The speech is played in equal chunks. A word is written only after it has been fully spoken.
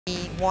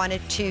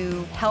wanted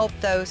to help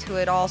those who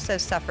had also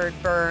suffered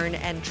burn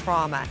and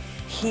trauma.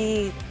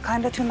 He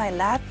climbed up to my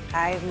lap.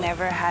 I've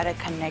never had a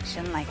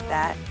connection like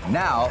that.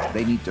 Now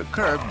they need to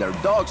curb their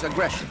dog's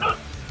aggression.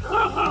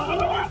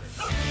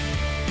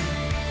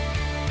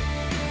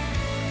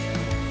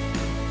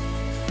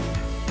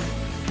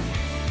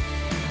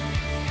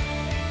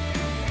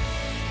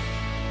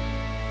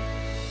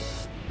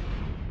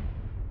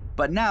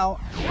 But now,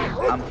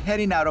 I'm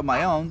heading out on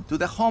my own to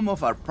the home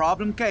of our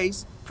problem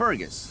case,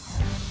 Fergus.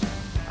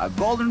 A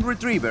golden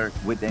retriever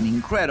with an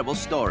incredible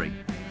story.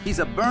 He's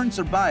a burn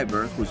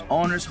survivor whose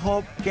owners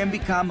hope can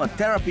become a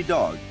therapy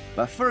dog,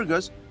 but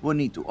Fergus will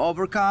need to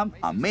overcome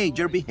a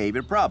major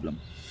behavior problem.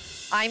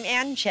 I'm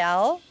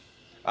Anngel.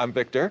 I'm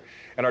Victor,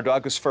 and our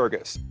dog is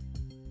Fergus.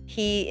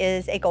 He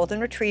is a golden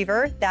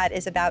retriever that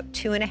is about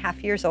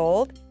 2.5 years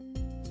old.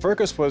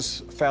 Fergus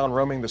was found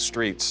roaming the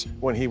streets.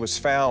 When he was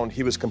found,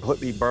 he was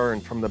completely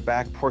burned from the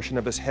back portion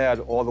of his head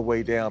all the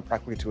way down,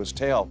 practically to his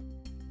tail.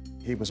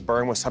 He was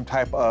burned with some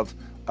type of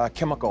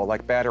chemical,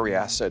 like battery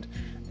acid,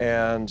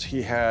 and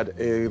he had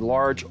a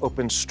large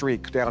open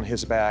streak down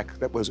his back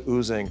that was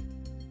oozing.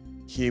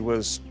 He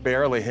was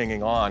barely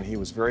hanging on. He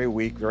was very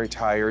weak, very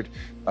tired,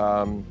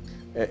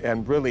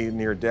 and really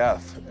near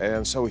death.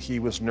 And so he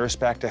was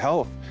nursed back to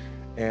health,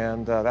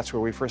 and that's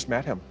where we first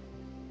met him.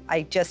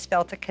 I just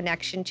felt a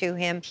connection to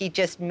him. He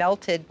just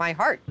melted my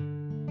heart.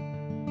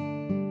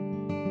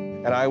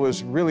 And I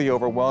was really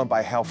overwhelmed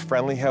by how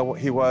friendly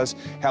he was,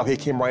 how he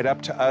came right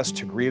up to us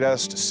to greet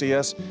us, to see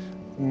us.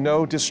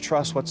 No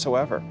distrust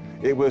whatsoever.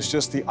 It was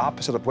just the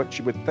opposite of what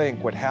you would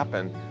think would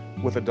happen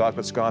with a dog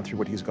that's gone through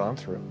what he's gone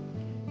through.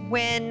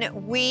 When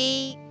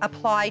we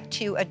applied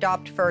to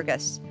adopt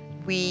Fergus,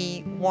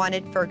 we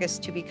wanted Fergus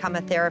to become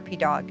a therapy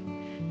dog,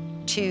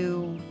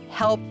 to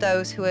help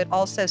those who had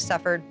also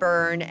suffered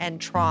burn and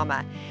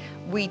trauma.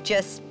 We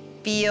just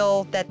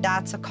feel that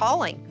that's a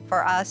calling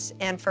for us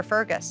and for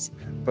Fergus.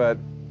 But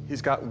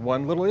he's got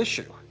one little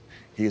issue.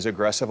 He's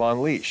aggressive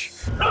on leash.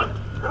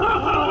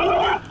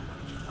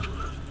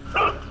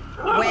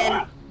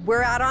 When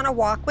we're out on a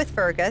walk with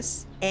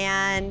Fergus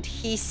and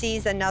he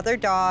sees another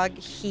dog,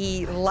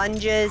 he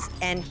lunges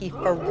and he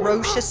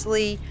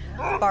ferociously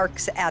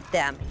barks at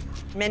them.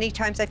 Many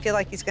times I feel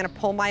like he's going to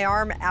pull my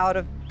arm out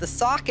of the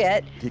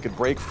socket. He could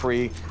break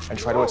free and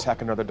try to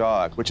attack another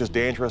dog, which is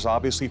dangerous,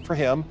 obviously, for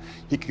him.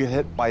 He could get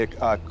hit by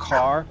a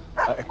car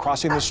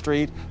crossing the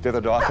street. The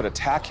other dog could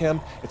attack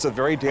him. It's a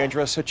very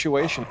dangerous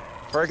situation.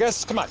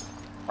 Fergus, come on.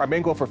 Our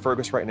main goal for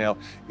Fergus right now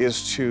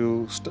is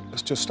to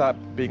stop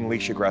being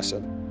leash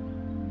aggressive.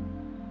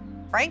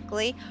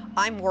 Frankly,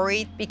 I'm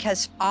worried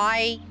because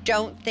I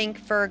don't think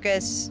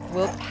Fergus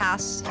will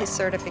pass his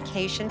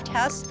certification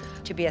test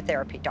to be a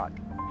therapy dog.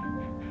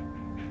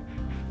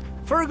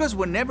 Fergus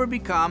will never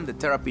become the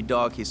therapy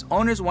dog his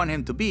owners want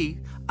him to be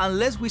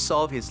unless we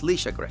solve his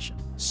leash aggression.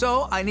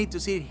 So I need to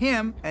see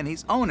him and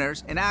his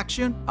owners in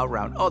action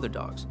around other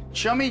dogs.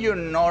 Show me your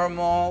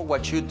normal,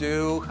 what you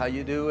do, how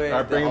you do it.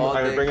 I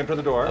bring him to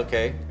the door.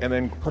 Okay. And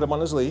then put him on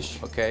his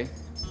leash. Okay.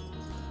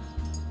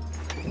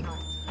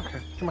 Okay,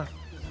 come on.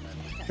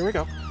 Here we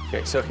go.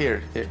 Okay, so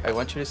here, I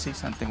want you to see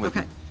something with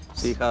me.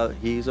 See how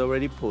he's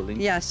already pulling?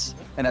 Yes.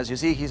 And as you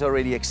see, he's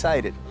already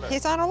excited.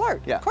 He's on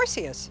alert. Yeah. Of course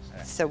he is.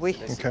 So we...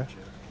 Okay.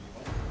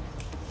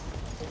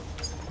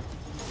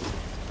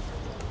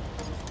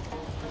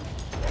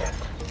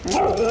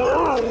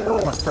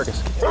 Come on,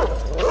 Fergus.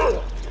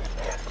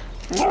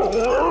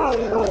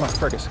 Come on,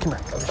 Fergus, come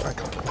here.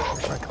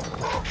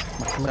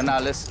 So now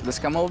let's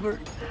come over.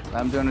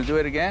 I'm gonna do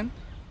it again.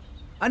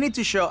 I need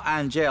to show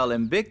Anngel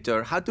and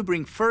Victor how to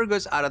bring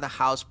Fergus out of the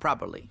house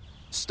properly,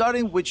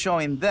 starting with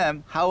showing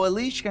them how a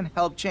leash can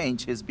help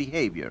change his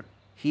behavior.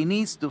 He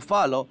needs to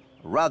follow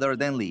rather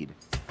than lead.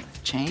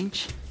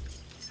 Change.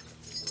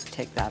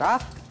 Take that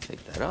off.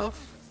 Take that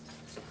off.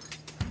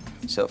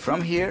 So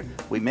from here,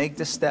 we make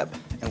the step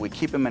and we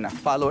keep him in a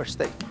follower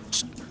state.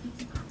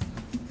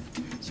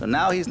 So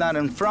now he's not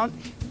in front.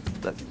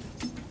 Look.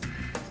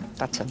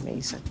 That's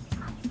amazing.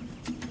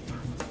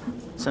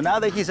 So now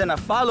that he's in a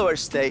follower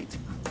state,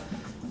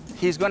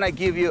 he's gonna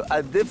give you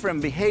a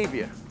different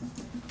behavior.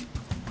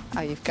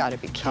 Oh, you've got to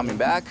be kidding. Coming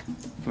back,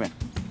 come here.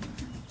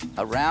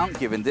 Around,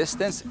 giving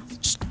distance.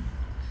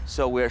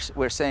 So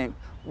we're saying,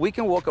 we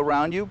can walk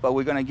around you, but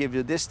we're gonna give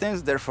you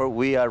distance, therefore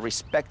we are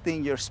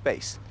respecting your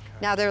space.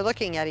 Now they're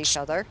looking at each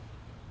other.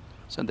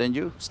 So then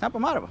you snap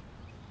them out of them.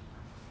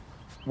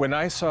 When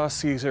I saw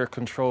Cesar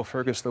control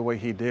Fergus the way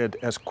he did,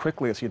 as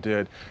quickly as he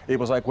did, it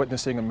was like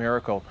witnessing a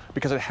miracle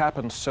because it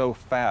happened so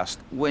fast.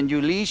 When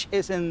your leash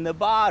is in the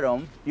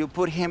bottom, you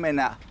put him in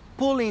a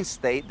pulling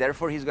state,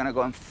 therefore he's gonna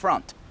go in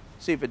front.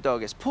 So if a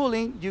dog is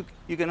pulling,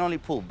 you can only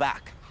pull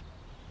back.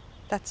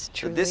 That's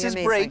truly So this is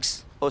amazing.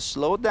 brakes, or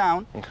slow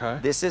down. Okay.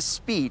 This is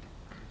speed.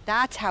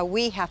 That's how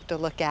we have to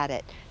look at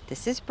it.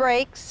 This is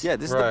brakes. Yeah,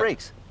 this is the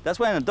brakes. That's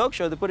why in a dog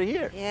show they put it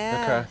here.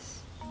 Yes.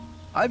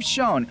 I've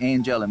shown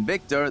Anngel and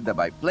Victor that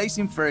by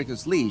placing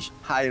Fergus' leash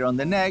higher on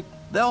the neck,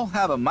 they'll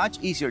have a much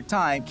easier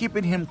time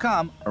keeping him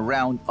calm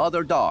around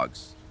other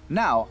dogs.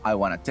 Now, I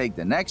want to take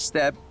the next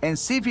step and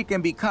see if he can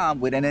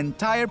become with an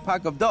entire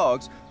pack of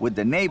dogs with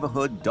the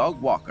neighborhood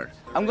dog walker.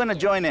 I'm gonna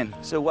join in,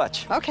 so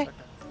watch. Okay. Is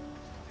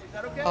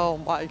that okay? Oh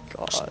my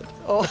God.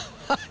 Oh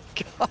my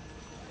God.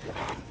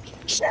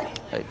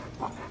 Hey.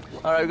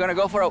 All right, we're gonna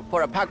go for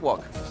a pack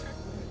walk.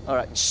 All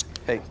right,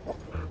 hey.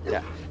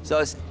 Yeah, so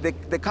it's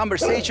the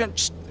conversation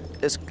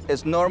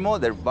is normal,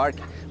 they're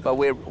barking, but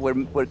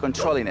we're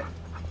controlling it.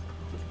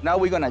 Now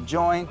we're gonna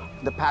join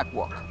the pack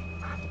walk.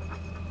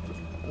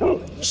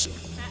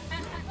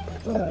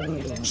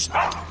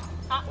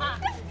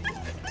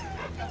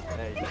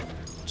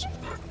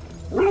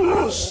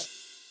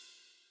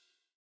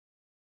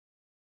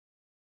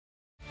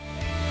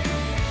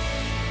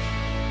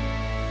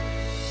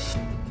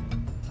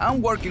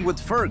 I'm working with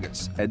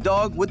Fergus, a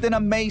dog with an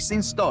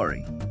amazing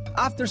story.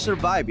 After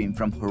surviving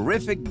from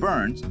horrific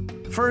burns,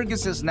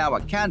 Fergus is now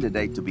a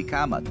candidate to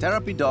become a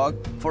therapy dog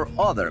for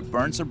other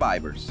burn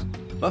survivors.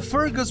 But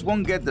Fergus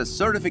won't get the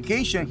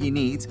certification he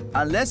needs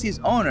unless his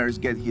owners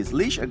get his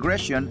leash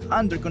aggression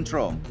under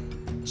control.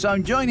 So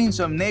I'm joining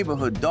some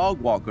neighborhood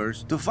dog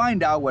walkers to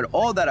find out where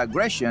all that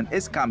aggression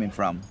is coming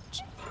from.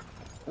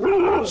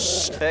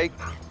 Hey.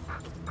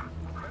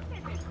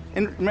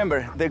 And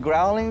remember, the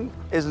growling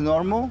is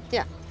normal.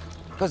 Yeah.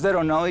 Because they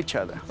don't know each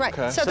other. Right,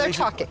 okay. So they're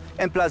talking.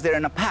 And plus they're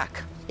in a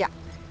pack. Yeah.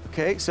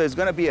 Okay, so it's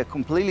gonna be a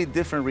completely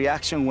different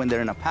reaction when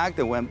they're in a pack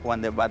than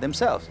when they're by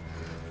themselves.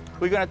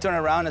 We're gonna turn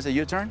around as a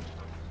U-turn.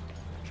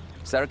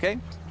 Is that okay?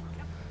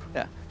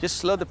 Yeah, just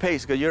slow the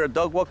pace, because you're a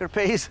dog walker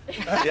pace.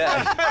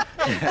 Yeah,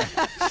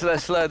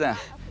 slow down.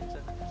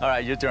 All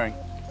right, U-turn.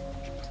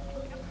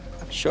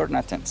 Short,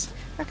 not tense.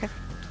 Okay,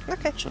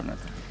 okay. Short, not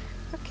tense.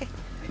 Okay.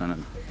 No.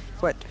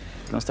 What?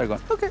 Don't start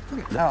going, okay.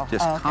 Oh,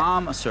 just okay.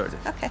 calm,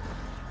 assertive. Okay.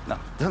 No,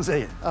 don't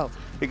say it. Oh.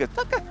 Because,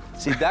 okay.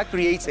 See, that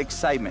creates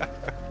excitement.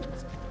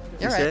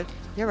 You're right.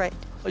 You're right.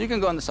 Well, you can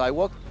go on the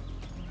sidewalk.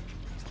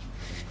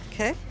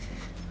 Okay.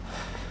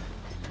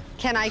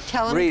 Can I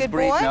tell him Breathe, good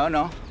breathe. boy?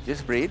 No,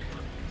 just breathe.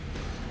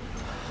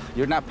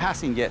 You're not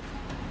passing yet.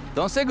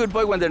 Don't say good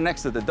boy when they're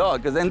next to the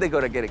dog, because then they're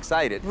gonna get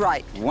excited.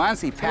 Right. Once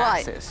he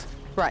passes.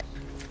 Right.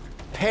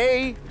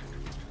 Pay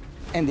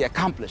in the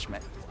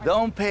accomplishment.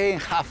 Don't pay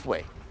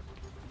halfway.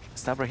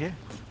 Stop right here.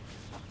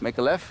 Make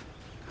a left.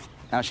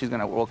 Now she's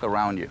gonna walk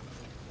around you.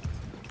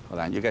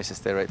 Hold on, you guys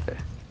stay right there.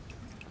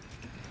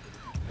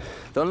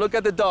 Don't look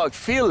at the dog,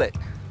 feel it.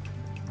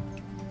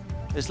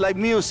 It's like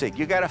music,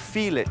 you gotta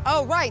feel it.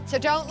 Oh, right, so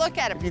don't look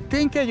at him. If you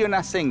think it, you're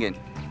not singing.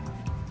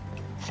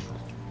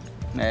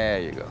 There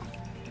you go.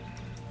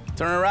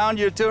 Turn around,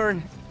 your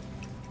turn.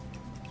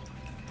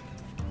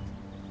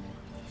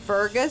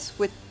 Fergus,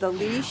 with the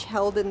leash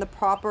held in the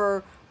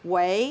proper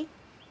way,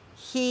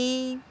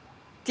 he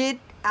did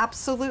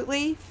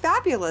absolutely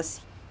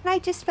fabulous. And I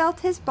just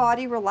felt his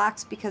body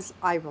relax because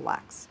I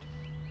relaxed.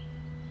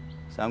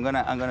 So I'm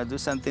gonna do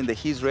something that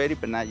he's ready,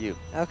 but not you.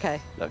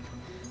 Okay. Look.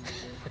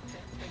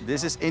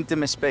 This is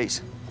intimate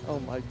space. Oh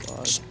my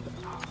God.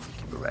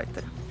 Keep it right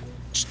there.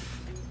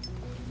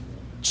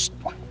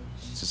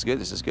 This is good,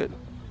 this is good.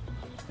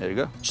 There you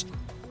go.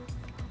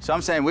 So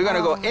I'm saying we're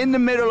gonna go in the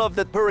middle of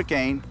the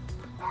hurricane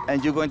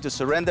and you're going to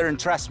surrender and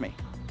trust me.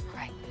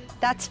 Right.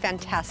 That's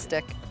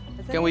fantastic.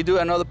 Can we do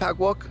another pack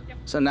walk?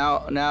 So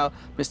now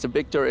Mr.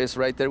 Victor is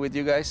right there with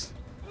you guys.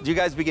 You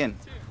guys begin.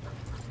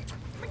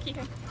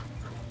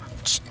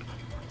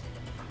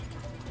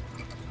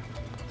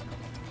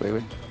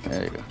 Wait.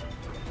 There you go.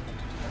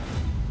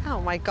 Oh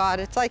my God,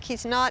 it's like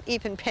he's not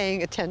even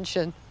paying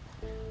attention.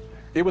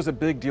 It was a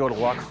big deal to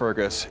walk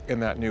Fergus in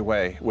that new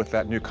way, with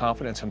that new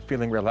confidence and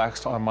feeling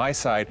relaxed on my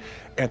side,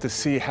 and to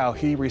see how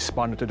he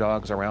responded to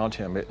dogs around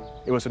him. It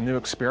was a new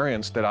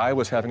experience that I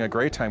was having a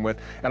great time with,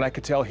 and I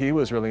could tell he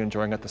was really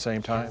enjoying it at the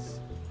same time.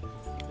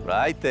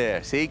 Right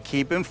there. See,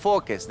 keep him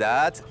focused.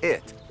 That's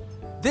it.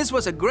 This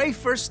was a great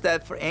first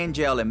step for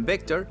Anngel and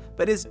Victor,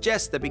 but it's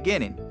just the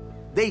beginning.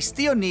 They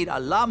still need a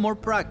lot more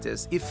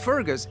practice if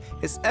Fergus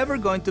is ever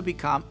going to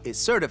become a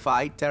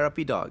certified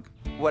therapy dog.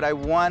 What I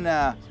want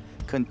to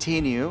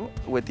continue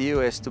with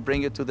you is to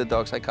bring you to the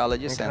Dog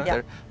Psychology Center.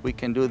 Yeah. We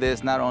can do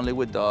this not only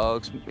with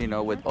dogs, you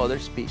know, with other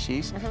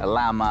species,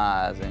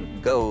 llamas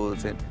and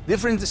goats and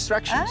different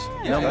distractions.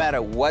 No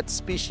matter what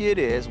species it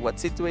is, what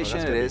situation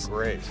it is,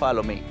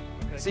 follow me.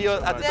 See you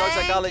at the Dog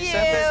Psychology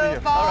Center.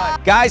 Bye. All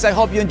right. Guys, I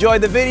hope you enjoyed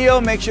the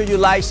video. Make sure you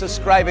like,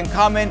 subscribe, and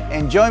comment,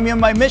 and join me on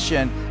my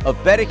mission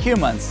of better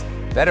humans,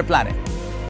 better planet.